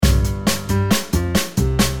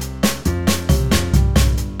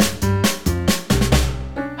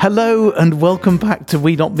Hello and welcome back to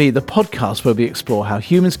We Not Me, the podcast where we explore how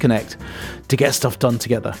humans connect to get stuff done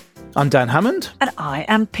together. I'm Dan Hammond. And I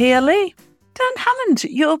am Pia Lee. Dan Hammond,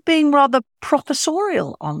 you're being rather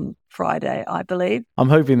professorial on Friday, I believe. I'm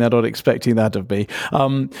hoping they're not expecting that of me.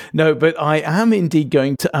 No, but I am indeed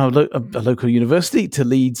going to our a local university, to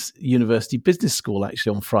Leeds University Business School,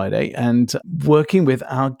 actually on Friday, and working with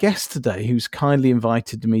our guest today, who's kindly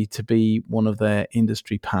invited me to be one of their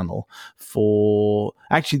industry panel for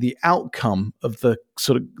actually the outcome of the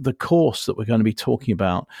sort of the course that we're going to be talking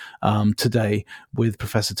about today with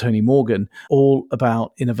Professor Tony Morgan, all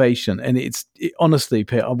about innovation. And honestly,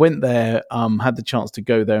 Peter, I went there, had the chance to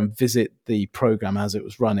go there and visit the program as it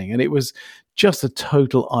was running, and it was just a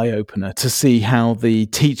total eye-opener to see how the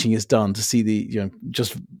teaching is done, to see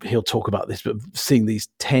he'll talk about this, but seeing these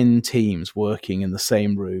 10 teams working in the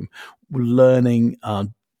same room, learning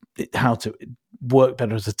how to work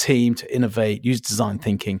better as a team, to innovate, use design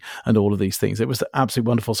thinking, and all of these things. It was absolutely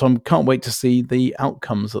wonderful. So I can't wait to see the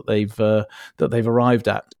outcomes that they've arrived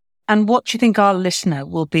at. And what do you think our listener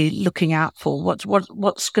will be looking out for?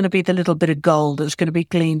 What's going to be the little bit of gold that's going to be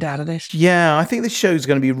gleaned out of this? Yeah, I think this show is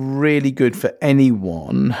going to be really good for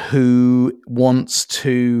anyone who wants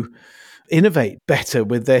to innovate better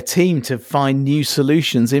with their team, to find new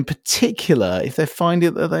solutions, in particular if they're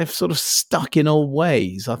finding that they're sort of stuck in old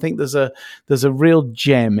ways. I think there's a real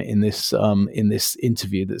gem in this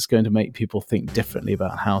interview that's going to make people think differently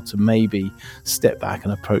about how to maybe step back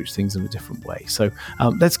and approach things in a different way. So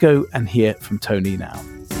let's go and hear from Tony now.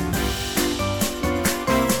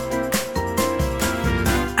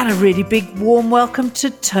 And a really big warm welcome to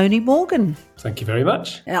Tony Morgan. Thank you very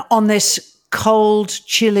much. On this cold,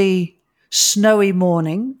 chilly, snowy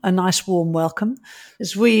morning, a nice warm welcome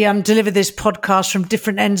as we deliver this podcast from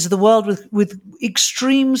different ends of the world with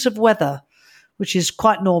extremes of weather, which is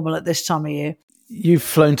quite normal at this time of year. You've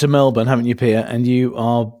flown to Melbourne, haven't you, Pia? And you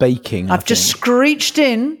are baking. I've just screeched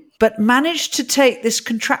in, but managed to take this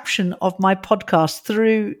contraption of my podcast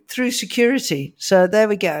through security. So there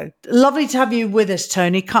we go. Lovely to have you with us,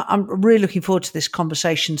 Tony. I'm really looking forward to this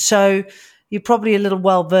conversation. So you're probably a little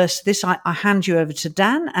well-versed in this. I hand you over to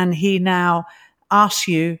Dan, and he now asks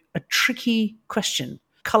you a tricky question,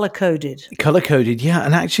 color-coded. Color-coded, yeah.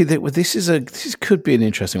 And actually, this could be an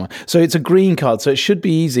interesting one. So it's a green card, so it should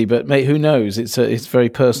be easy, but mate, who knows? It's very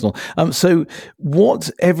personal. So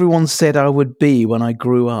what everyone said I would be when I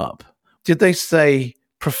grew up, did they say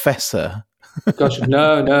professor? Gosh,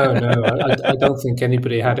 no. I don't think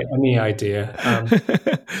anybody had any idea.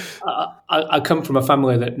 I come from a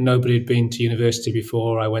family that nobody had been to university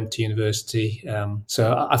before I went to university.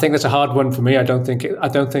 So I think that's a hard one for me. I don't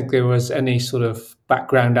think there was any sort of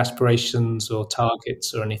background aspirations or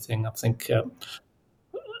targets or anything. I think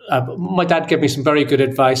my dad gave me some very good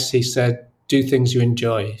advice. He said, do things you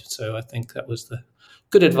enjoy. So I think that was the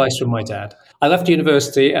good advice from my dad. I left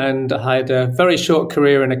university and I had a very short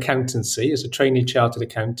career in accountancy as a trainee chartered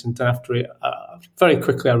accountant. And after it, very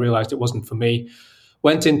quickly, I realized it wasn't for me.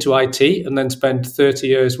 Went into IT and then spent 30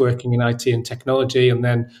 years working in IT and technology. And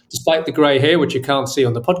then, despite the grey hair, which you can't see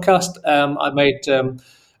on the podcast, I made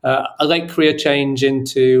a late career change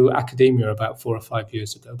into academia about 4 or 5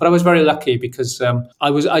 years ago. But I was very lucky because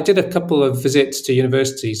I did a couple of visits to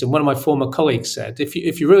universities, and one of my former colleagues said, if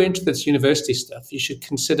you're really into this university stuff, you should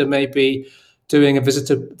consider maybe doing a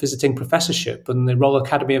visiting professorship, and the Royal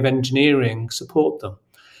Academy of Engineering support them.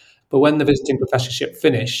 But when the visiting professorship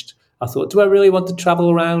finished, I thought, do I really want to travel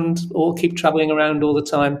around or keep traveling around all the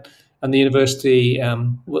time? And the university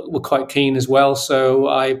were quite keen as well. So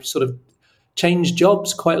I sort of changed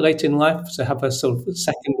jobs quite late in life to have a sort of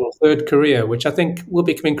second or third career, which I think will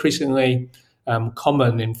become increasingly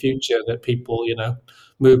common in future, that people,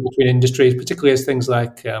 move between industries, particularly as things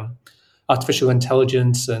like artificial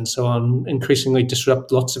intelligence and so on increasingly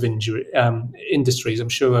disrupt lots of industries. I'm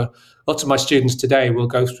sure lots of my students today will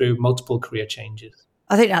go through multiple career changes.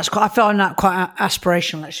 I think I find that quite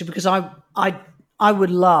aspirational, actually, because I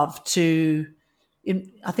would love to.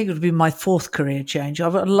 I think it would be my fourth career change. I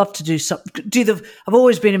would love to do something. I've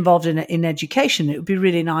always been involved in education. It would be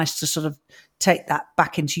really nice to sort of take that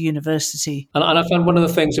back into university. And I found one of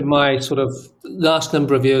the things in my sort of last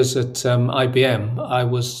number of years at IBM, I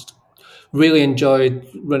really enjoyed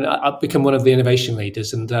running. I've become one of the innovation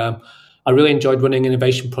leaders, and I really enjoyed running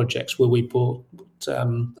innovation projects where we brought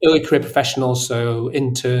early career professionals, so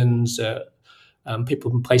interns,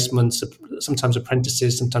 people in placements, sometimes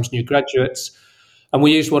apprentices, sometimes new graduates. And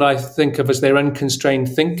we used what I think of as their unconstrained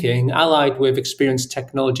thinking, allied with experienced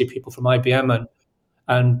technology people from IBM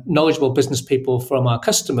and knowledgeable business people from our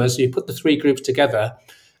customers. You put the three groups together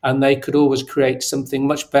and they could always create something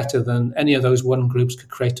much better than any of those one groups could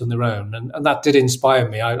create on their own. And that did inspire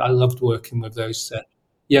me. I loved working with those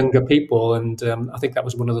younger people, and I think that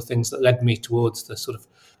was one of the things that led me towards the sort of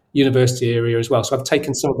university area as well. So I've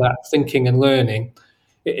taken some of that thinking and learning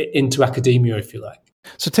into academia, if you like.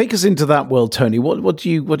 So take us into that world, Tony. What do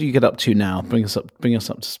you get up to now? Bring us up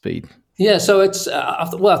to speed. Yeah, so it's I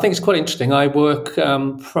think it's quite interesting. I work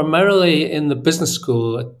primarily in the business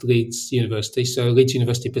school at Leeds University, so Leeds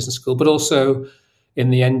University Business School, but also in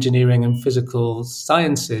the engineering and physical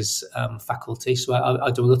sciences faculty. So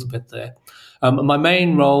I do a little bit there. My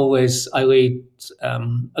main role is I lead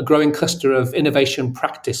a growing cluster of innovation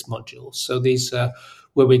practice modules. So these are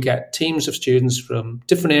where we get teams of students from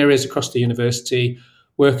different areas across the university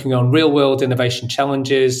working on real-world innovation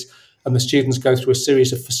challenges, and the students go through a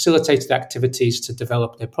series of facilitated activities to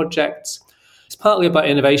develop their projects. It's partly about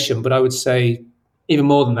innovation, but I would say even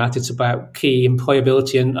more than that, it's about key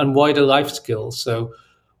employability and wider life skills. So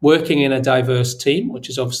working in a diverse team, which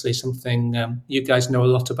is obviously something you guys know a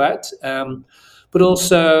lot about, but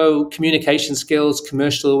also communication skills,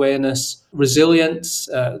 commercial awareness, resilience.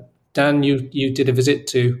 Dan, you did a visit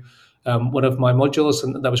to one of my modules,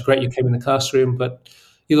 and that was great. You came in the classroom, but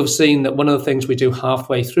you'll have seen that one of the things we do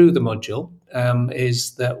halfway through the module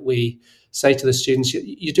is that we say to the students,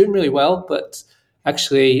 you're doing really well, but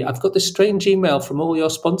actually I've got this strange email from all your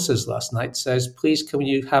sponsors last night says, please can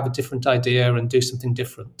you have a different idea and do something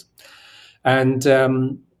different? And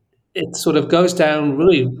it sort of goes down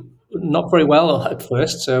really not very well at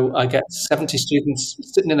first. So I get 70 students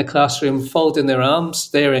sitting in a classroom, folding their arms,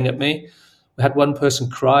 staring at me. We had one person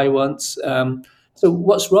cry once. So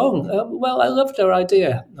what's wrong? Well, I loved our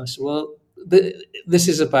idea. I said, well, this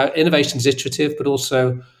is about innovation is iterative, but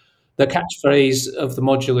also the catchphrase of the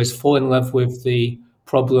module is fall in love with the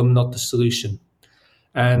problem, not the solution.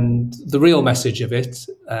 And the real message of it,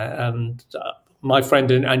 and my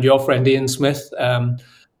friend and your friend Ian Smith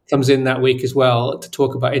comes in that week as well to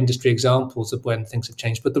talk about industry examples of when things have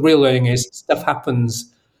changed. But the real learning is stuff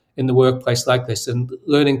happens in the workplace like this, and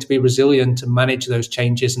learning to be resilient and manage those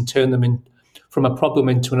changes and turn them in from a problem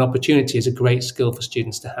into an opportunity is a great skill for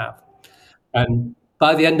students to have. And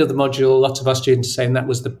by the end of the module, lots of our students are saying that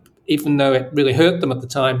was even though it really hurt them at the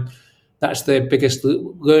time, that's their biggest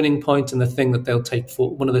learning point and the thing that they'll take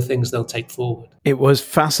for one of the things they'll take forward. It was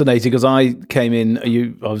fascinating because I came in.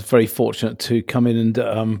 I was very fortunate to come in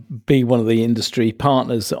and be one of the industry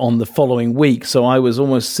partners on the following week. So I was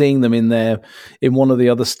almost seeing them in one of the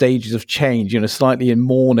other stages of change, slightly in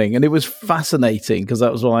mourning, and it was fascinating because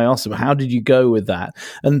that was what I asked them. How did you go with that?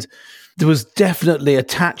 And there was definitely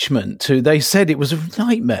attachment to, they said it was a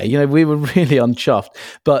nightmare. We were really unchuffed.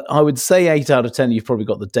 But I would say 8 out of 10, you've probably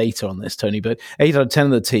got the data on this, Tony, but 8 out of 10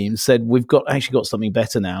 of the teams said, we've actually got something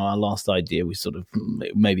better now. Our last idea, we sort of,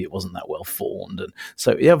 maybe it wasn't that well formed. And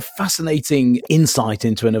so, fascinating insight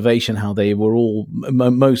into innovation, how they were all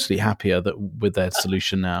mostly happier with their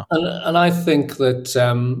solution now. And I think that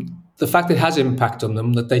the fact that it has impact on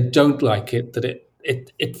them, that they don't like it, that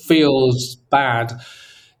it feels bad,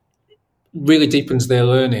 really deepens their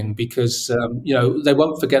learning because, they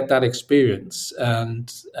won't forget that experience. And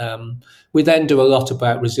we then do a lot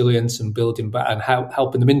about resilience and building back and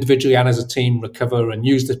helping them individually and as a team recover and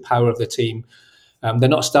use the power of the team. They're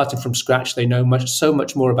not starting from scratch. They know so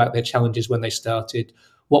much more about their challenges when they started.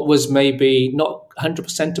 What was maybe not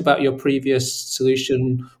 100% about your previous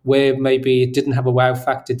solution, where maybe it didn't have a wow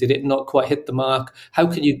factor, did it not quite hit the mark? How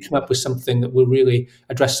can you come up with something that will really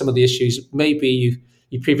address some of the issues maybe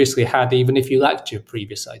you previously had, even if you lacked your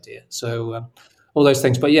previous idea? So all those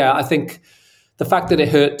things. But yeah, I think the fact that it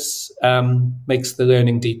hurts makes the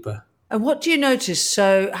learning deeper. And what do you notice?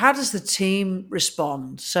 So how does the team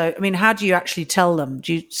respond? So, how do you actually tell them?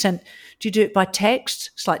 Do you do it by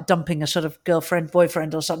text? It's like dumping a sort of girlfriend,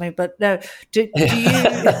 boyfriend or something, but no, do you?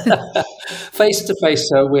 Face to face.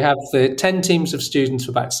 So we have the 10 teams of students,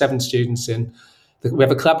 about 7 students in. We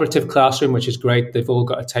have a collaborative classroom, which is great. They've all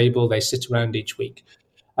got a table. They sit around each week.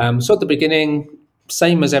 So at the beginning,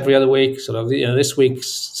 same as every other week, sort of, this week's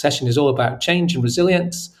session is all about change and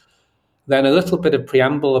resilience. Then a little bit of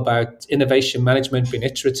preamble about innovation management being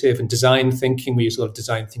iterative and design thinking. We use a lot of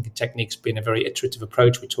design thinking techniques being a very iterative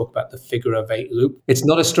approach. We talk about the figure of 8 loop. It's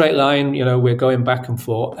not a straight line, we're going back and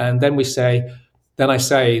forth. And then I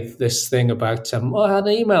say this thing about, I had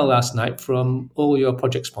an email last night from all your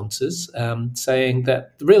project sponsors saying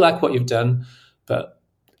that they really like what you've done, but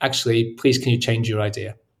actually, please can you change your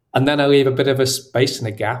idea? And then I leave a bit of a space and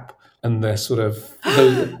a gap and the sort of...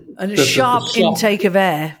 a sharp intake of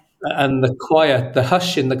air. And the quiet, the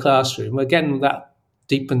hush in the classroom. Again, that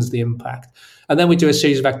deepens the impact. And then we do a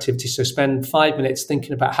series of activities. So spend 5 minutes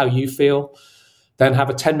thinking about how you feel, then have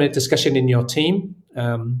a 10-minute discussion in your team.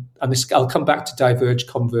 And this, I'll come back to diverge,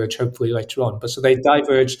 converge, hopefully later on. But so they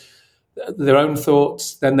diverge their own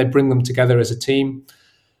thoughts, then they bring them together as a team.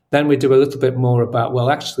 Then we do a little bit more about, well,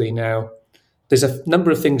 actually now, there's a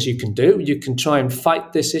number of things you can do. You can try and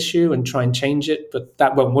fight this issue and try and change it, but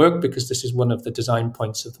that won't work because this is one of the design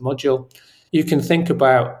points of the module. You can think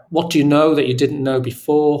about, what do you know that you didn't know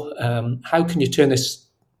before? How can you turn this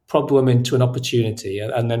problem into an opportunity?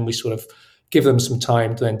 And then we sort of give them some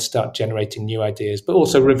time to then start generating new ideas, but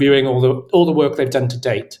also reviewing all the work they've done to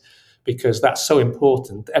date, because that's so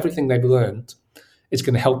important. Everything they've learned is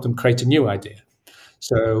going to help them create a new idea.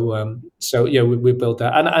 So we build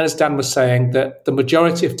that. And as Dan was saying, that the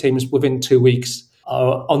majority of teams within 2 weeks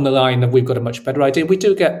are on the line of, we've got a much better idea. We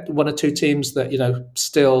do get 1 or 2 teams that,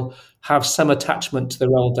 still have some attachment to their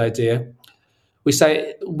old idea. We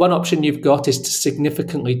say one option you've got is to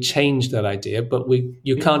significantly change that idea, but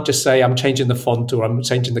you can't just say, I'm changing the font or I'm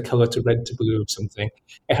changing the color to red to blue or something.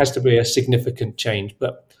 It has to be a significant change.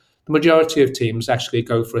 But the majority of teams actually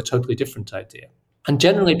go for a totally different idea. And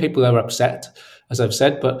generally people are upset, as I've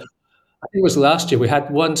said, but I think it was last year we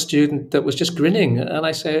had one student that was just grinning, and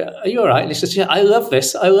I say, "Are you all right?" And he says, "Yeah, I love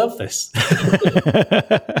this. I love this."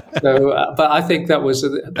 But I think that was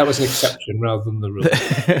an exception rather than the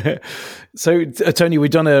rule. So, Tony,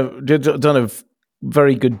 we've done a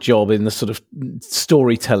very good job in the sort of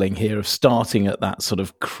storytelling here of starting at that sort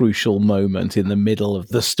of crucial moment in the middle of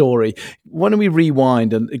the story. Why don't we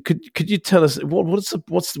rewind, and could you tell us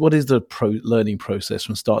what is the learning process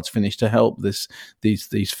from start to finish to help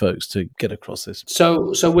these folks to get across this?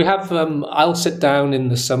 So we have I'll sit down in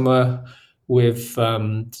the summer with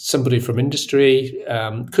somebody from industry.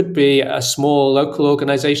 Could be a small local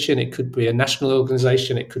organization, it could be a national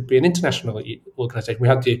organization, it could be an international organization. We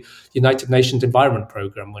had the United Nations Environment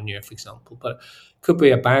Programme 1 year, for example, but it could be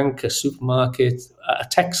a bank, a supermarket, a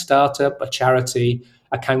tech startup, a charity,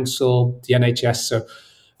 a council, the NHS, so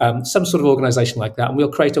some sort of organization like that. And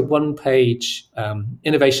we'll create a 1-page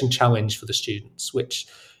innovation challenge for the students, which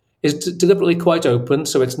is deliberately quite open,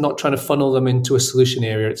 so it's not trying to funnel them into a solution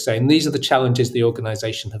area. It's saying these are the challenges the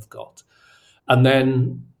organisation have got. And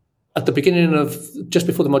then at the beginning just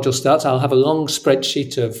before the module starts, I'll have a long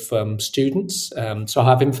spreadsheet of students. So I'll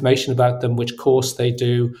have information about them, which course they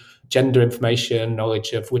do, gender information,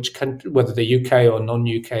 knowledge of which country, whether they're UK or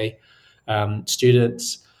non-UK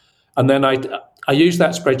students. And then I use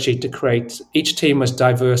that spreadsheet to create each team as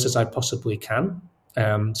diverse as I possibly can.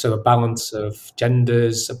 So a balance of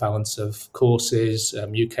genders, a balance of courses,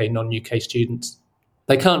 UK, non-UK students.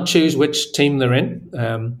 They can't choose which team they're in,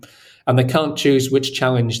 and they can't choose which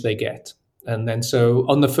challenge they get. And then so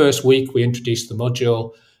on the first week, we introduce the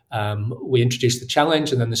module, we introduce the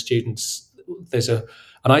challenge, and then the students, there's an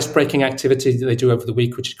ice-breaking activity that they do over the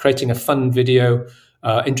week, which is creating a fun video,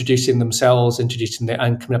 introducing themselves, and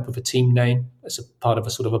coming up with a team name as a part of a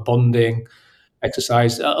sort of a bonding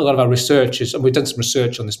exercise. A lot of our research and we've done some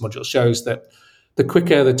research on this module, shows that the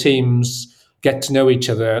quicker the teams get to know each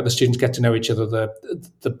other, the students get to know each other,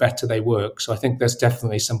 the better they work. So I think there's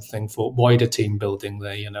definitely something for wider team building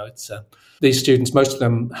there. It's these students, most of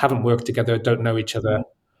them haven't worked together, don't know each other.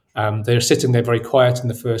 They're sitting there very quiet in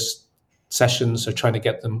the first session, so trying to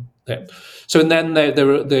get them there. So and then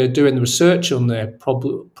they're doing the research on their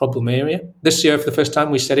problem area. This year, for the first time,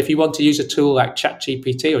 we said if you want to use a tool like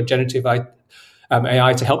ChatGPT or generative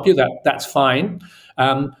AI to help you, that's fine.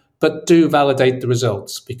 But do validate the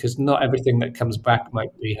results, because not everything that comes back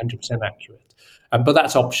might be 100% accurate. But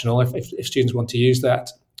that's optional if students want to use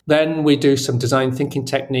that. Then we do some design thinking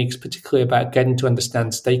techniques, particularly about getting to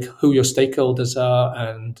understand who your stakeholders are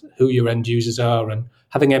and who your end users are, and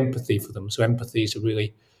having empathy for them. So empathy is a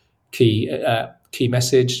really key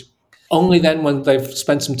message. Only then, when they've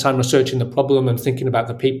spent some time researching the problem and thinking about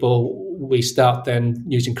the people, we start then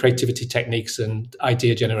using creativity techniques and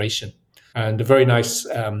idea generation. And a very nice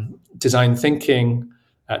design thinking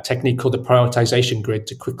technique called the prioritization grid,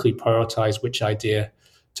 to quickly prioritize which idea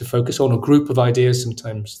to focus on, or group of ideas.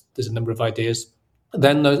 Sometimes there's a number of ideas.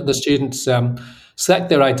 Then the students select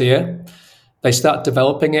their idea. They start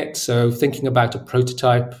developing it. So thinking about a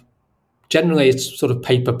prototype. Generally, it's sort of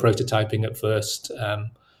paper prototyping at first.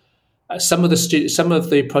 Some of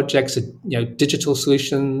the projects are digital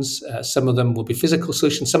solutions. Some of them will be physical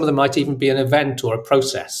solutions. Some of them might even be an event or a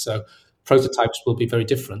process. So prototypes will be very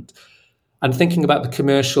different. And thinking about the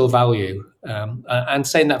commercial value, and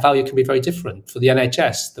saying that value can be very different. For the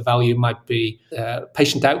NHS, the value might be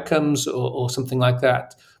patient outcomes or something like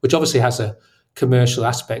that, which obviously has a commercial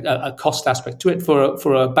aspect, a cost aspect to it.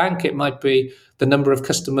 For a bank, it might be the number of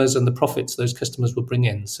customers and the profits those customers will bring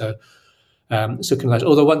in. So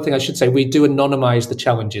although one thing I should say, we do anonymize the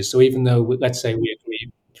challenges. So even though, let's say, we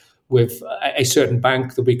agree with a certain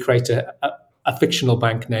bank that we create a fictional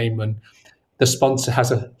bank name, and the sponsor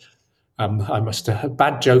has a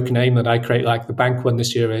bad joke name that I create, like the bank one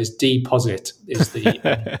this year is Deposit is the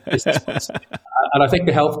sponsor. And I think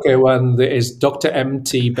the healthcare one is Dr.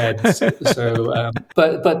 MT Beds. So,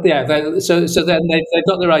 but yeah, so then they've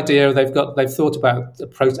got their idea. They've thought about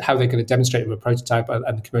how they're going to demonstrate with a prototype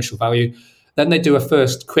and the commercial value. Then they do a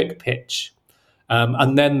first quick pitch,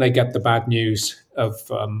 and then they get the bad news of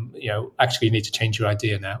actually you need to change your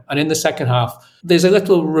idea now. And in the second half, there's a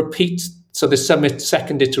little repeat. So there's some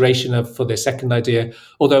second iteration for the second idea,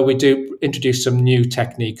 although we do introduce some new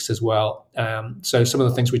techniques as well. So some of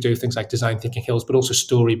the things we do, things like design thinking hills, but also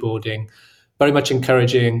storyboarding, very much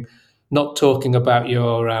encouraging, not talking about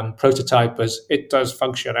your prototype as it does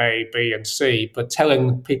function A, B, and C, but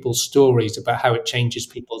telling people stories about how it changes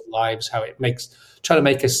people's lives, how it try to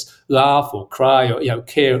make us laugh or cry or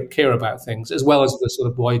care about things, as well as the sort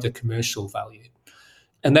of wider commercial value.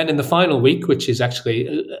 And then in the final week, which is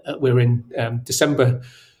actually, we're in December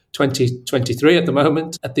 2023 at the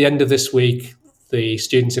moment, at the end of this week, the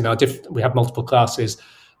students in we have multiple classes,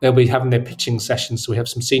 they'll be having their pitching sessions. So we have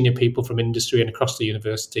some senior people from industry and across the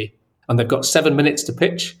university, and they've got 7 minutes to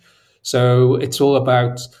pitch. So it's all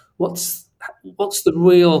about what's the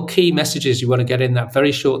real key messages you want to get in that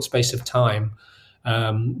very short space of time,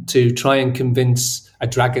 to try and convince a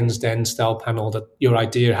Dragon's Den style panel that your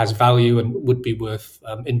idea has value and would be worth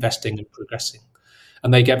investing and progressing.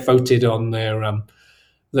 And they get voted on their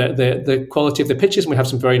the quality of the pitches, and we have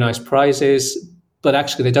some very nice prizes. But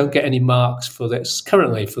actually, they don't get any marks for this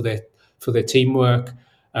currently for their teamwork.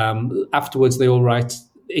 Afterwards,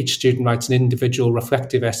 each student writes an individual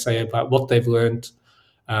reflective essay about what they've learned,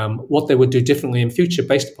 what they would do differently in future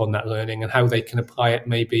based upon that learning, and how they can apply it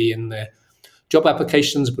maybe in their job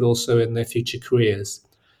applications, but also in their future careers.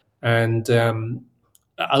 And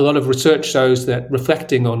a lot of research shows that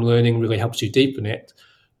reflecting on learning really helps you deepen it.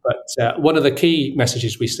 But one of the key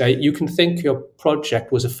messages we say, you can think your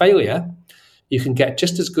project was a failure. You can get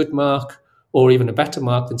just as good mark or even a better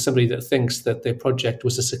mark than somebody that thinks that their project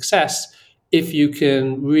was a success if you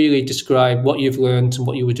can really describe what you've learned and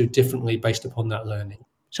what you would do differently based upon that learning.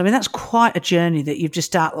 So, I mean, that's quite a journey that you've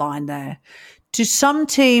just outlined there. Do some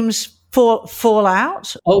teams fall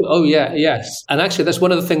out? Oh, yeah, yes. And actually, that's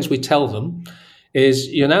one of the things we tell them is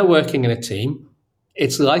you're now working in a team.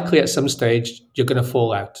 It's likely at some stage you're going to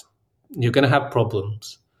fall out. You're going to have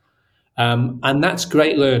problems. And that's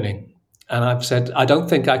great learning. And I've said, I don't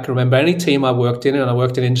think I can remember any team I worked in, and I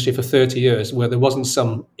worked in industry for 30 years, where there wasn't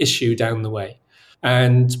some issue down the way.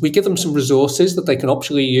 And we give them some resources that they can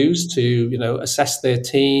optionally use to, assess their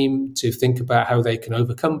team, to think about how they can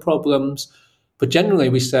overcome problems. But generally,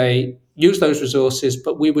 we say, use those resources,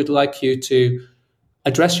 but we would like you to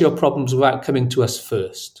address your problems without coming to us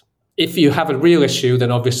first. If you have a real issue,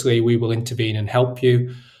 then obviously we will intervene and help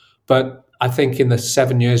you. But I think in the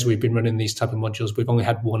 7 years we've been running these type of modules, we've only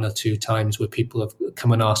had 1 or 2 times where people have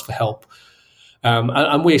come and asked for help.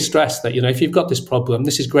 And we stress that, if you've got this problem,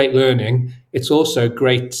 this is great learning. It's also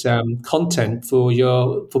great content for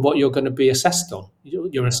what you're going to be assessed on,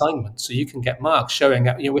 your assignment. So you can get marks showing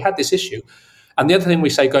that, we had this issue. And the other thing we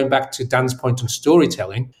say, going back to Dan's point on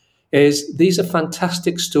storytelling, is these are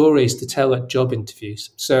fantastic stories to tell at job interviews.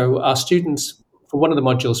 So our students, for one of the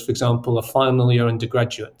modules, for example, are final year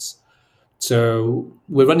undergraduates. So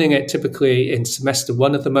we're running it typically in semester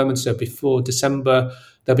 1 at the moment. So before December,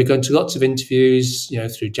 they'll be going to lots of interviews,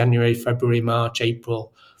 through January, February, March,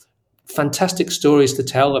 April. Fantastic stories to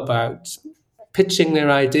tell about pitching their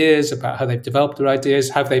ideas, about how they've developed their ideas,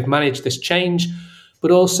 how they've managed this change, but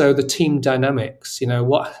also the team dynamics.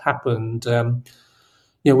 What happened.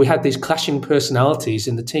 We had these clashing personalities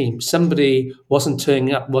in the team. Somebody wasn't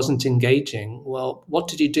turning up, wasn't engaging. Well, what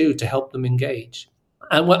did you do to help them engage?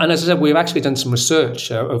 And as I said, we've actually done some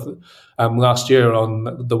research over last year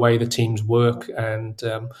on the way the teams work, and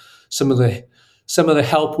some of the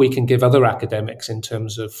help we can give other academics in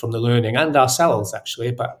terms of from the learning, and ourselves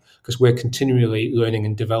actually, because we're continually learning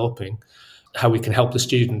and developing how we can help the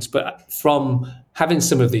students, but from having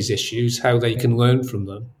some of these issues, how they can learn from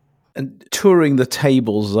them. And touring the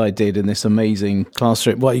tables as I did in this amazing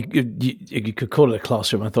classroom. Well, you could call it a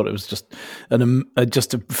classroom. I thought it was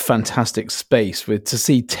just a fantastic space to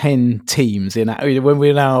see 10 teams when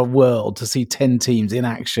we're in our world, to see 10 teams in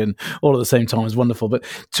action all at the same time was wonderful. But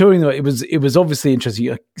touring them, it was obviously interesting.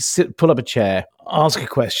 You pull up a chair ask a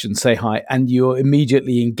question, say hi, and you're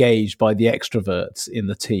immediately engaged by the extroverts in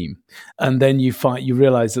the team. And then you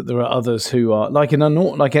realize that there are others who are like in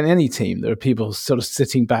any team, there are people sort of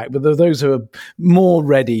sitting back, but there are those who are more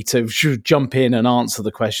ready to jump in and answer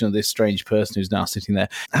the question of this strange person who's now sitting there.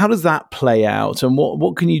 How does that play out? And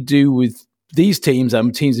what can you do with these teams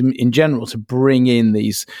and teams in general to bring in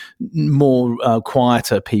these more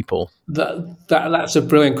quieter people? That's a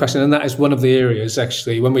brilliant question, and that is one of the areas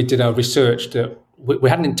actually when we did our research that we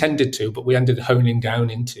hadn't intended to, but we ended honing down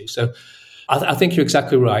into. So I think you're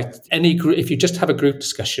exactly right. If you just have a group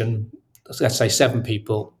discussion, let's say 7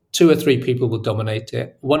 people, 2 or 3 people will dominate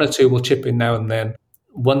it. 1 or 2 will chip in now and then.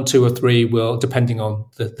 1, 2 or 3 will, depending on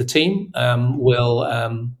the team,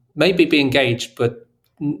 will maybe be engaged but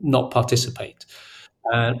not participate.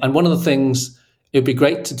 And one of the things it would be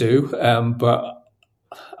great to do, but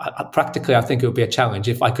practically, I think it would be a challenge.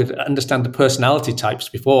 If I could understand the personality types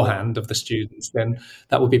beforehand of the students, then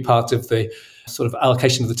that would be part of the sort of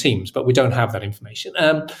allocation of the teams, but we don't have that information.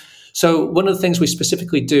 So one of the things we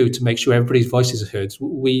specifically do to make sure everybody's voices are heard,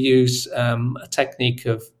 we use a technique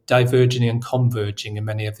of diverging and converging in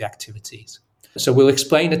many of the activities. So we'll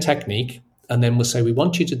explain a technique, and then we'll say, we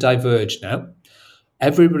want you to diverge now.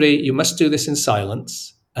 Everybody, you must do this in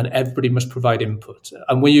silence, and everybody must provide input.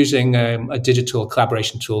 And we're using a digital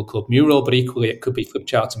collaboration tool called Mural, but equally it could be flip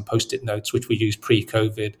charts and post-it notes, which we used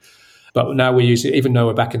pre-COVID. But now we use it, even though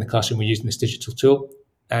we're back in the classroom, we're using this digital tool.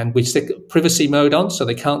 And we stick privacy mode on so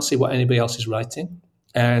they can't see what anybody else is writing.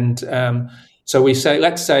 And so we say,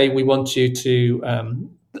 let's say we want you to,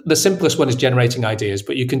 the simplest one is generating ideas,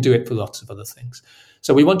 but you can do it for lots of other things.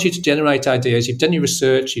 So we want you to generate ideas. You've done your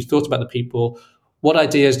research, you've thought about the people. What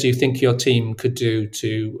ideas do you think your team could do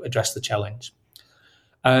to address the challenge?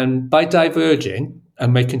 And by diverging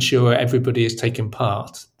and making sure everybody is taking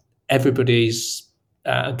part, everybody's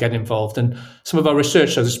getting involved. And some of our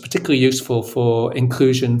research shows it's particularly useful for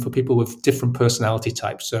inclusion for people with different personality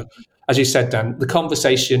types. So as you said, Dan, the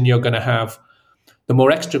conversation you're going to have, the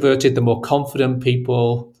more extroverted, the more confident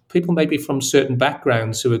people maybe from certain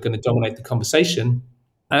backgrounds who are going to dominate the conversation.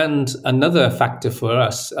 And another factor for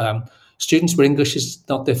us, students where English is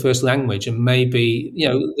not their first language, and maybe,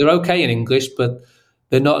 they're okay in English, but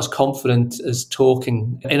they're not as confident as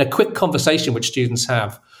talking in a quick conversation which students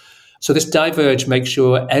have. So this diverge makes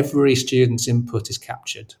sure every student's input is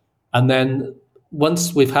captured. And then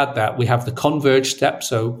once we've had that, we have the converge step.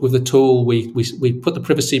 So with the tool, we put the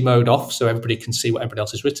privacy mode off so everybody can see what everybody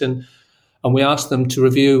else has written. And we ask them to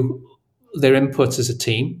review their inputs as a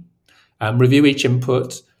team, review each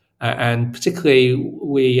input. And particularly,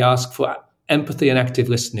 we ask for empathy and active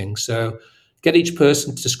listening. So get each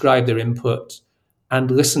person to describe their input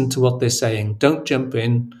and listen to what they're saying. Don't jump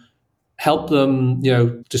in. Help them,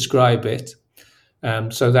 describe it.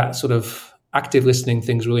 So that sort of active listening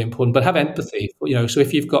thing is really important. But have empathy. So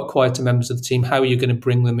if you've got quieter members of the team, how are you going to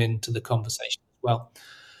bring them into the conversation as well?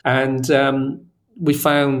 And we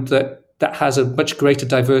found that has a much greater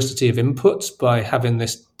diversity of inputs by having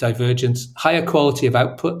this divergence, higher quality of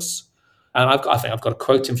outputs. And I think I've got a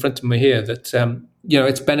quote in front of me here that,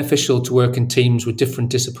 it's beneficial to work in teams with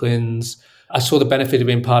different disciplines. I saw the benefit of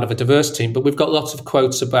being part of a diverse team, but we've got lots of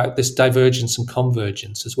quotes about this divergence and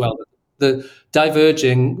convergence as well. The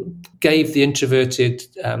diverging gave the introverted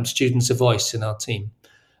students a voice in our team.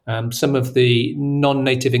 Some of the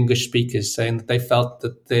non-native English speakers saying that they felt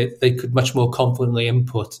that they could much more confidently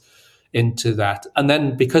input into that. And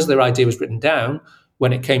then because their idea was written down,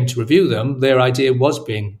 when it came to review them, their idea was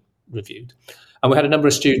being reviewed. And we had a number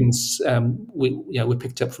of students we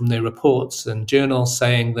picked up from their reports and journals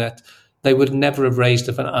saying that they would never have raised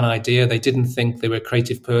an idea. They didn't think they were a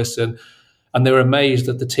creative person. And they were amazed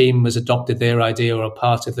that the team has adopted their idea or a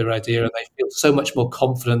part of their idea. And they feel so much more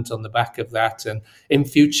confident on the back of that. And in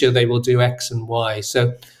future, they will do X and Y.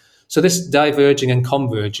 So this diverging and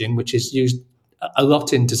converging, which is used a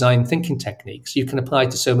lot in design thinking techniques, you can apply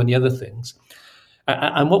to so many other things.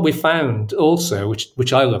 And what we found also,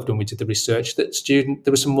 which I loved when we did the research, that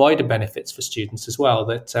there were some wider benefits for students as well,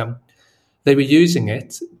 that they were using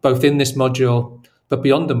it both in this module, but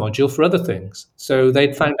beyond the module for other things. So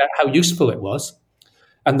they'd found out how useful it was,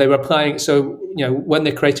 and they were applying. So, when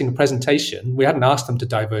they're creating a presentation, we hadn't asked them to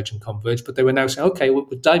diverge and converge, but they were now saying, okay, we'll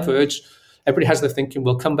diverge. Everybody has their thinking.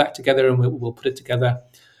 We'll come back together and we'll put it together.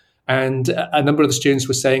 And a number of the students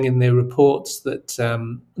were saying in their reports that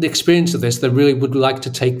the experience of this, they really would like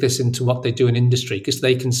to take this into what they do in industry, because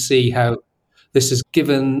they can see how this has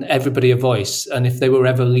given everybody a voice. And if they were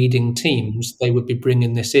ever leading teams, they would be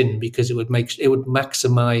bringing this in because it would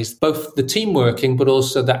maximize both the team working, but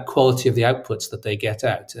also that quality of the outputs that they get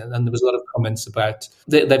out. And there was a lot of comments about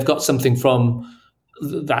they've got something from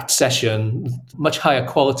that session, much higher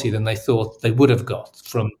quality than they thought they would have got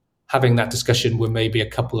from having that discussion where maybe a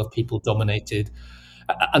couple of people dominated.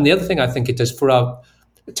 And the other thing I think it does for our,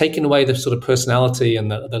 taking away the sort of personality and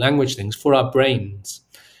the language things, for our brains,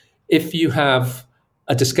 if you have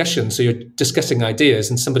a discussion, so you're discussing ideas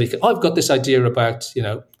and somebody, I've got this idea about,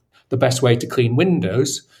 the best way to clean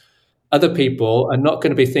windows. Other people are not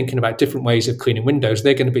going to be thinking about different ways of cleaning windows.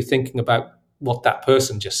 They're going to be thinking about what that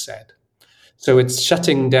person just said. So it's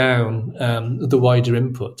shutting down the wider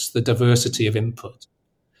inputs, the diversity of input.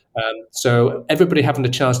 So everybody having a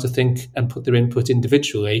chance to think and put their input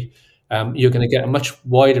individually, you're going to get a much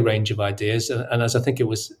wider range of ideas. And as I think it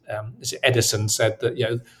was Edison said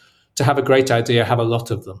that, to have a great idea, have a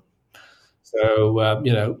lot of them. So,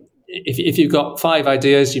 if you've got 5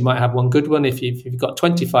 ideas, you might have one good one. If you've got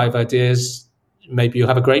 25 ideas, maybe you'll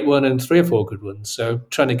have a great one and 3 or 4 good ones. So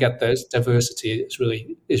trying to get those diversity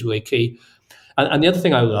is really key. And the other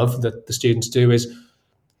thing I love that the students do is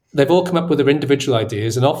they've all come up with their individual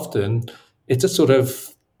ideas, and often it's a sort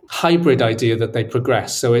of hybrid idea that they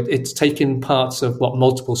progress. So it's taking parts of what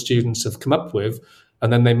multiple students have come up with,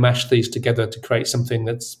 and then they mash these together to create something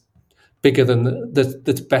that's bigger than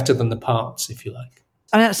that's better than the parts, if you like.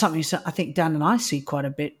 And that's something I think Dan and I see quite a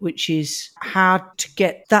bit, which is how to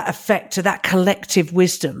get that effect to that collective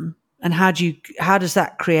wisdom, and how does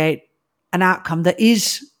that create an outcome that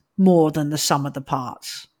is more than the sum of the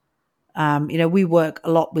parts. We work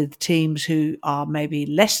a lot with teams who are maybe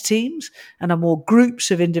less teams and are more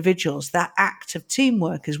groups of individuals. That act of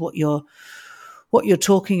teamwork is what you're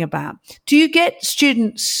talking about. Do you get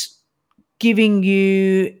students giving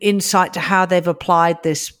you insight to how they've applied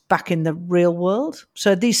this back in the real world?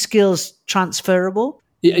 So are these skills transferable?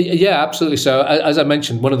 Yeah, absolutely. So as I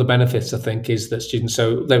mentioned, one of the benefits, I think, is that students,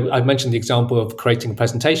 I mentioned the example of creating a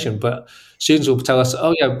presentation, but students will tell us,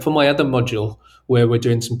 oh yeah, for my other module where we're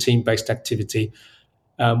doing some team-based activity,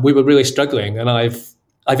 we were really struggling, and I've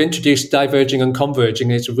introduced diverging and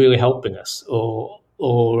converging, and it's really helping us, or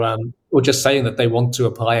just saying that they want to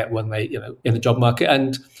apply it when they, in the job market.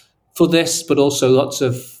 And for this, but also lots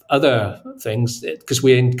of other things, because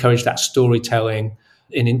we encourage that storytelling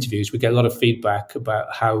in interviews. We get a lot of feedback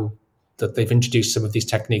about how that they've introduced some of these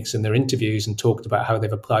techniques in their interviews and talked about how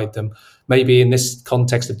they've applied them, maybe in this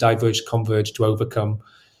context of diverge, converge, to overcome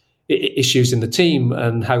issues in the team,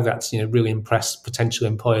 and how that's really impressed potential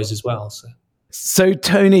employers as well. So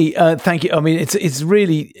Tony, thank you. I mean,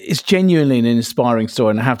 it's genuinely an inspiring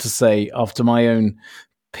story, and I have to say, after my own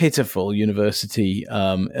pitiful university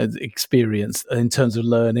experience in terms of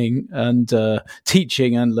learning and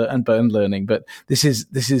teaching and learning, but this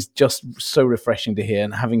is just so refreshing to hear.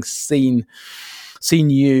 And having seen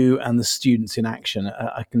you and the students in action,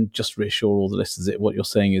 I can just reassure all the listeners that what you're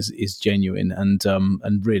saying is genuine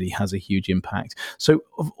and really has a huge impact. So,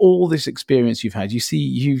 of all this experience you've had, you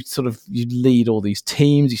lead all these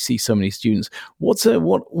teams, you see so many students. What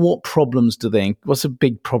problems what's a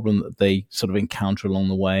big problem that they sort of encounter along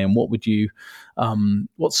the way, and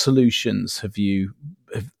what solutions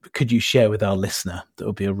could you share with our listener that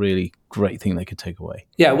would be a really great thing they could take away?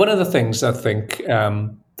 Yeah, one of the things I think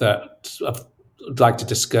that I'd like to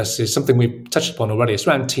discuss is something we've touched upon already. It's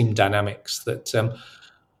around team dynamics, that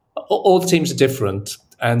all the teams are different,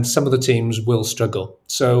 and some of the teams will struggle.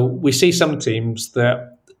 So we see some teams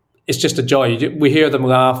that it's just a joy. We hear them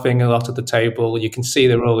laughing a lot at the table. You can see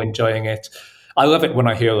they're all enjoying it. I love it when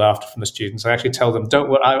I hear laughter from the students. I actually tell them, "Don't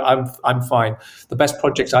worry, I'm fine." The best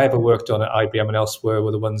projects I ever worked on at IBM and elsewhere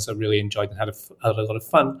were the ones I really enjoyed and had a lot of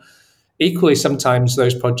fun. Equally, sometimes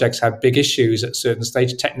those projects had big issues at a certain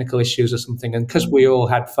stage, technical issues or something, and because we all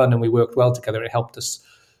had fun and we worked well together, it helped us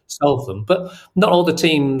solve them. But not all the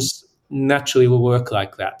teams naturally will work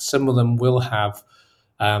like that. Some of them will have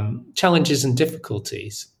challenges and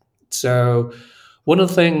difficulties. So one of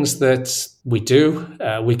the things that we do,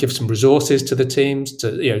 we give some resources to the teams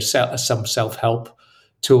to some self-help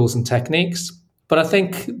tools and techniques. But I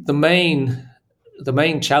think the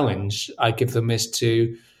main challenge I give them is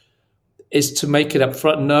to make it up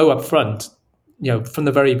front, from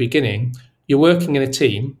the very beginning, you're working in a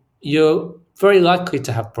team, you're very likely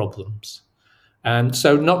to have problems. And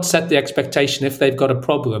so not set the expectation if they've got a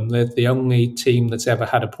problem, they're the only team that's ever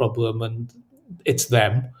had a problem and it's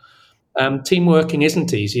them. Team working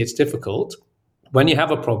isn't easy, it's difficult. When you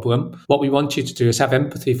have a problem, what we want you to do is have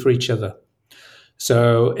empathy for each other.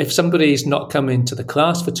 So if somebody's not coming to the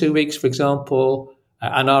class for 2 weeks, for example,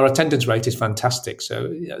 And our attendance rate is fantastic. So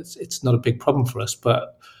it's not a big problem for us.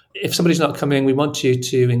 But if somebody's not coming, we want you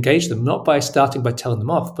to engage them, not by starting by telling them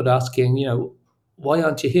off, but asking, why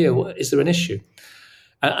aren't you here? Is there an issue?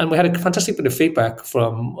 And we had a fantastic bit of feedback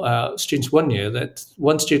from students one year that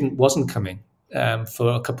one student wasn't coming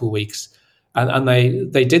for a couple of weeks. And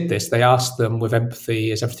they did this. They asked them with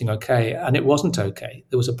empathy, is everything okay? And it wasn't okay.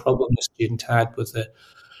 There was a problem the student had with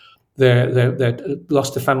they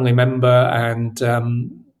lost a family member, and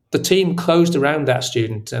the team closed around that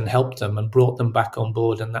student and helped them and brought them back on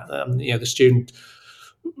board. And that, the student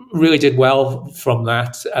really did well from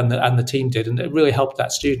that, and the team did, and it really helped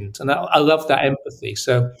that student. And I love that empathy.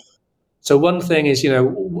 So one thing is,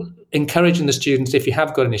 encouraging the students, if you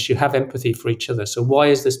have got an issue, have empathy for each other. So why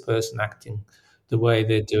is this person acting the way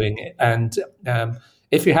they're doing it? And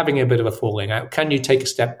if you're having a bit of a falling out, can you take a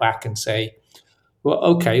step back and say, well,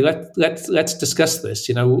 okay, let's discuss this.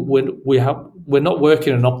 We're not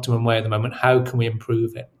working in an optimum way at the moment. How can we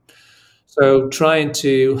improve it? So trying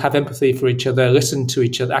to have empathy for each other, listen to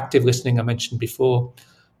each other, active listening I mentioned before,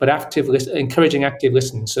 but encouraging active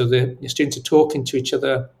listening. So the students are talking to each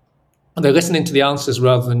other and they're listening to the answers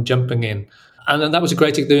rather than jumping in. And that was a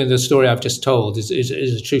great example. The story I've just told is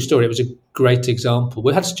a true story. It was a great example.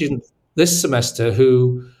 We had a student this semester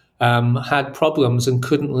who had problems and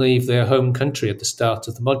couldn't leave their home country at the start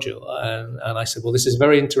of the module. And I said, well, this is a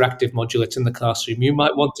very interactive module. It's in the classroom. You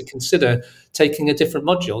might want to consider taking a different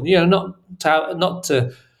module. Not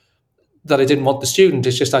that I didn't want the student.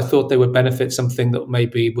 It's just I thought they would benefit something that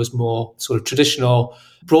maybe was more sort of traditional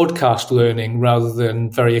broadcast learning rather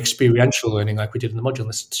than very experiential learning like we did in the module. And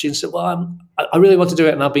the student said, well, I really want to do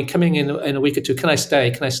it, and I've been coming in a week or two. Can I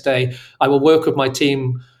stay? I will work with my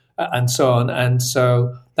team and so on. And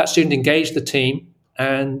so that student engaged the team,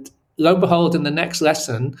 and lo and behold, in the next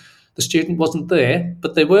lesson, the student wasn't there,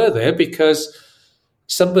 but they were there because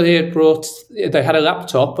somebody they had a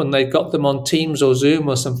laptop and they got them on Teams or Zoom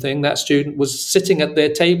or something. That student was sitting at their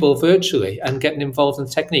table virtually and getting involved in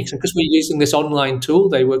techniques. And because we're using this online tool,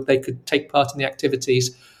 they could take part in the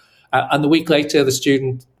activities. And the week later, the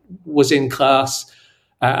student was in class.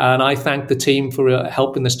 And I thanked the team for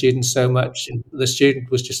helping the student so much. The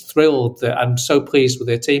student was just thrilled. I'm so pleased with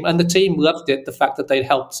their team. And the team loved it, the fact that they'd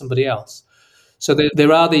helped somebody else. So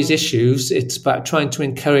there are these issues. It's about trying to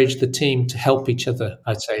encourage the team to help each other,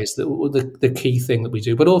 I'd say, is the key thing that we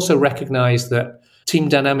do. But also recognize that team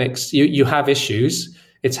dynamics, you have issues.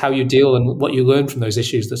 It's how you deal and what you learn from those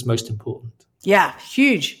issues that's most important. Yeah,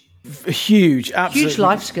 huge, absolutely huge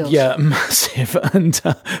life skills. Yeah, massive. And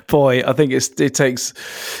boy, I think it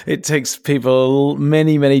takes people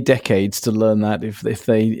many decades to learn that if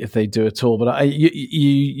they do at all. But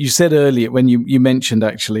you said earlier, when you mentioned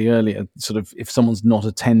actually earlier, sort of if someone's not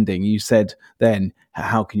attending, you said then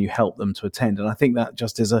how can you help them to attend? And I think that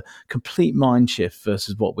just is a complete mind shift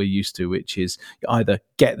versus what we're used to, which is either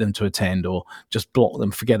get them to attend or just block them,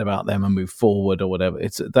 forget about them and move forward or whatever.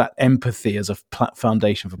 It's that empathy as a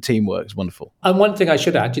foundation for teamwork is wonderful. And one thing I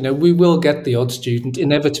should add, we will get the odd student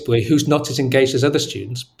inevitably who's not as engaged as other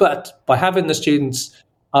students, but by having the students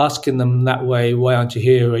asking them that way, why aren't you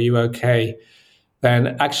here? Are you okay?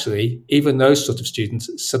 Then actually, even those sort of students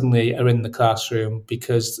suddenly are in the classroom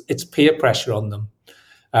because it's peer pressure on them.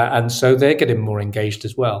 And so they're getting more engaged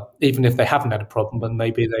as well, even if they haven't had a problem and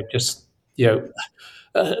maybe they've just,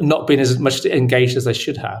 not been as much engaged as they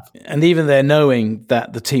should have. And even they're knowing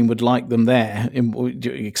that the team would like them there,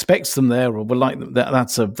 expects them there, or would like them.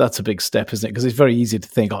 That's a big step, isn't it? Because it's very easy to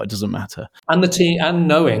think, it doesn't matter. And the team, and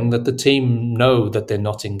knowing that the team know that they're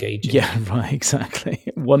not engaging. Yeah, right, exactly.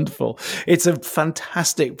 Wonderful. It's a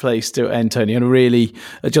fantastic place to end, Tony, and really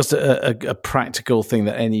just a practical thing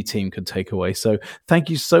that any team could take away. So thank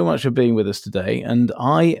you so much for being with us today. And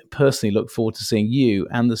I personally look forward to seeing you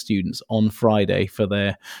and the students on Friday for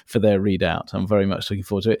their readout. I'm very much looking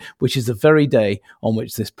forward to it, which is the very day on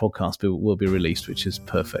which this podcast will be released, which is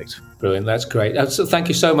perfect. Brilliant. That's great. So thank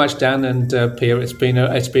you so much, Dan and Pia. It's been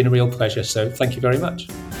a real pleasure. So thank you very much.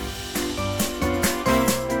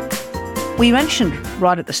 We mentioned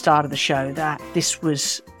right at the start of the show that this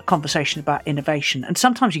was a conversation about innovation. And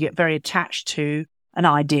sometimes you get very attached to an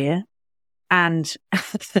idea and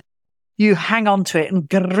you hang on to it and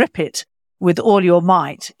grip it with all your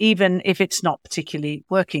might, even if it's not particularly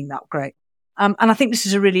working that great. And I think this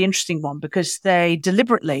is a really interesting one because they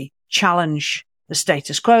deliberately challenge the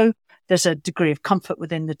status quo. There's a degree of comfort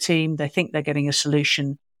within the team. They think they're getting a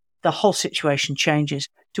solution. The whole situation changes.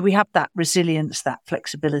 Do we have that resilience, that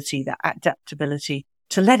flexibility, that adaptability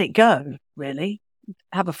to let it go, really,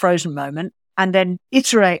 have a frozen moment, and then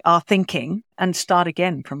iterate our thinking and start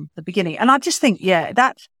again from the beginning? And I just think,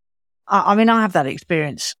 I mean, I have that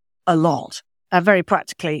experience a lot. Very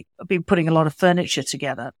practically, I've been putting a lot of furniture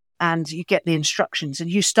together, and you get the instructions and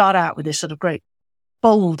you start out with this sort of great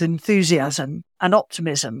bold enthusiasm and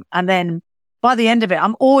optimism. And then by the end of it,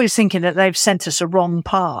 I'm always thinking that they've sent us a wrong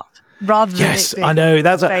part rather than yes, it being I know.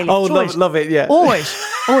 That's love it. Yeah.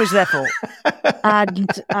 Always their fault.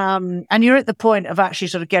 And you're at the point of actually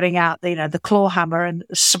sort of getting out, the claw hammer and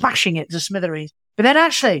smashing it to smithereens. But then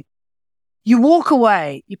actually you walk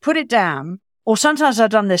away, you put it down, or sometimes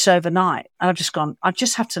I've done this overnight and I've just gone, I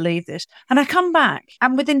just have to leave this. And I come back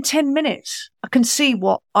and within 10 minutes, I can see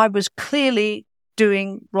what I was clearly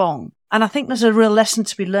doing wrong. And I think there's a real lesson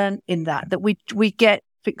to be learned in that we get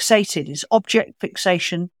fixated. It's object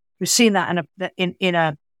fixation. We've seen that in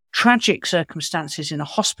a tragic circumstances in a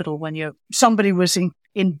hospital when somebody was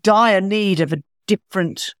in dire need of a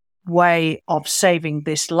different way of saving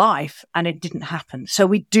this life and it didn't happen.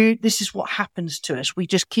 So this is what happens to us. We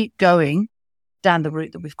just keep going down the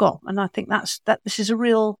route that we've got. And I think this is a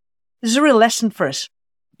real lesson for us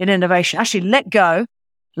in innovation. Actually, let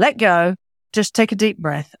go, just take a deep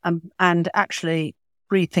breath and actually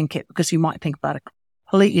rethink it, because you might think about it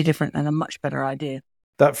completely different and a much better idea.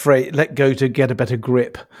 That phrase, let go to get a better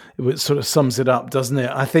grip, it sort of sums it up, doesn't it?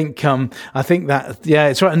 I think that, yeah,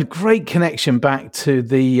 it's right. And great connection back to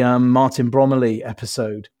the Martin Bromley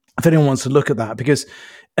episode, if anyone wants to look at that, because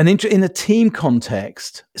in a team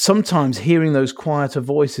context, sometimes hearing those quieter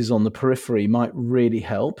voices on the periphery might really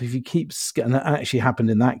help. If you keep, and that actually happened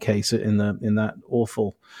in that case, in that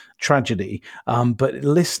awful tragedy, but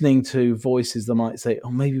listening to voices that might say, oh,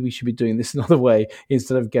 maybe we should be doing this another way,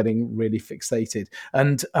 instead of getting really fixated.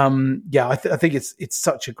 And I think it's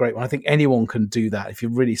such a great one. I think anyone can do that. If you're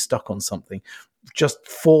really stuck on something, just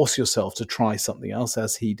force yourself to try something else,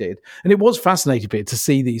 as he did. And it was fascinating to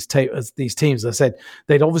see these teams. As I said,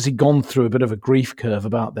 they'd obviously gone through a bit of a grief curve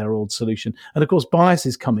about their old solution. And of course,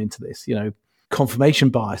 biases come into this, confirmation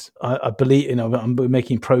bias. I believe, we're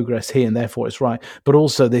making progress here and therefore it's right. But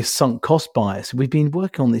also this sunk cost bias. We've been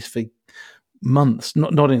working on this for months,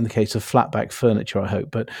 not in the case of flatback furniture, I hope,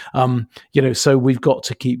 but, so we've got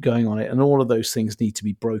to keep going on it. And all of those things need to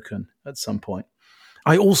be broken at some point.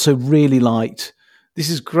 I also really liked, this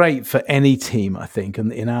is great for any team, I think,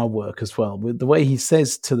 and in our work as well, with the way he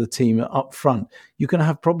says to the team up front, you're going to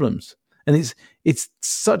have problems. And it's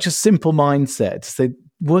such a simple mindset to say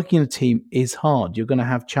working in a team is hard. You're going to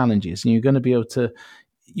have challenges and you're going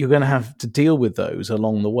to have to deal with those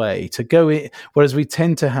along the way to go in. Whereas we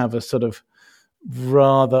tend to have a sort of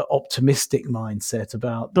rather optimistic mindset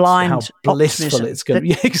about how blissful optimism. It's going to be.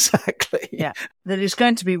 Yeah, exactly. Yeah, that it's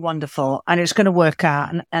going to be wonderful and it's going to work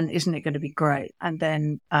out and isn't it going to be great? And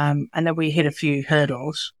then we hit a few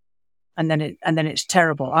hurdles and then it's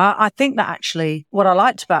terrible. I think that actually what I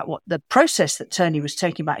liked about what the process that Tony was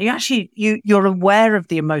talking about, you're aware of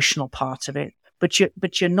the emotional part of it, but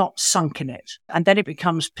you're not sunk in it. And then it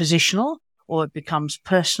becomes positional or it becomes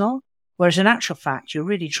personal. Whereas in actual fact, you're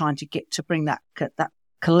really trying to bring that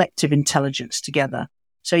collective intelligence together.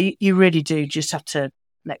 So you really do just have to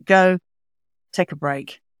let go, take a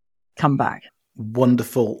break, come back.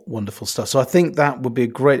 Wonderful, wonderful stuff. So I think that would be a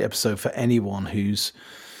great episode for anyone who's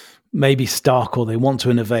maybe stuck or they want to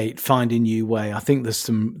innovate, find a new way. I think there's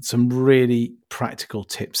some really practical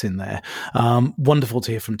tips in there. Wonderful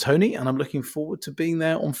to hear from Tony, and I'm looking forward to being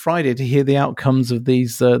there on Friday to hear the outcomes of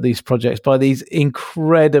these projects by these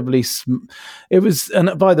incredibly.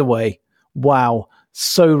 And by the way, wow,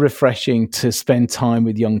 so refreshing to spend time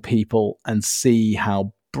with young people and see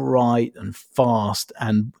how bright and fast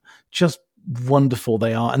and just wonderful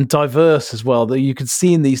they are, and diverse as well. That you could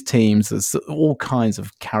see in these teams there's all kinds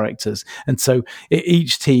of characters, and so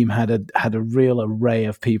each team had a real array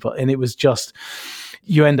of people, and it was just,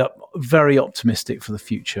 you end up very optimistic for the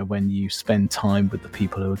future when you spend time with the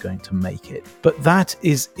people who are going to make it. But that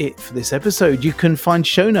is it for this episode. You can find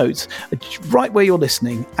show notes right where you're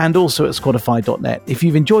listening and also at squadify.net. If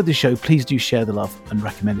you've enjoyed the show, please do share the love and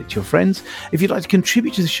recommend it to your friends. If you'd like to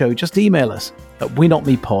contribute to the show, just email us at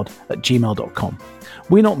wearnotmepod@gmail.com.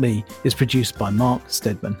 We're Not Me is produced by Mark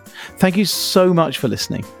Stedman. Thank you so much for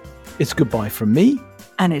listening. It's goodbye from me.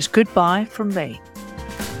 And it's goodbye from me.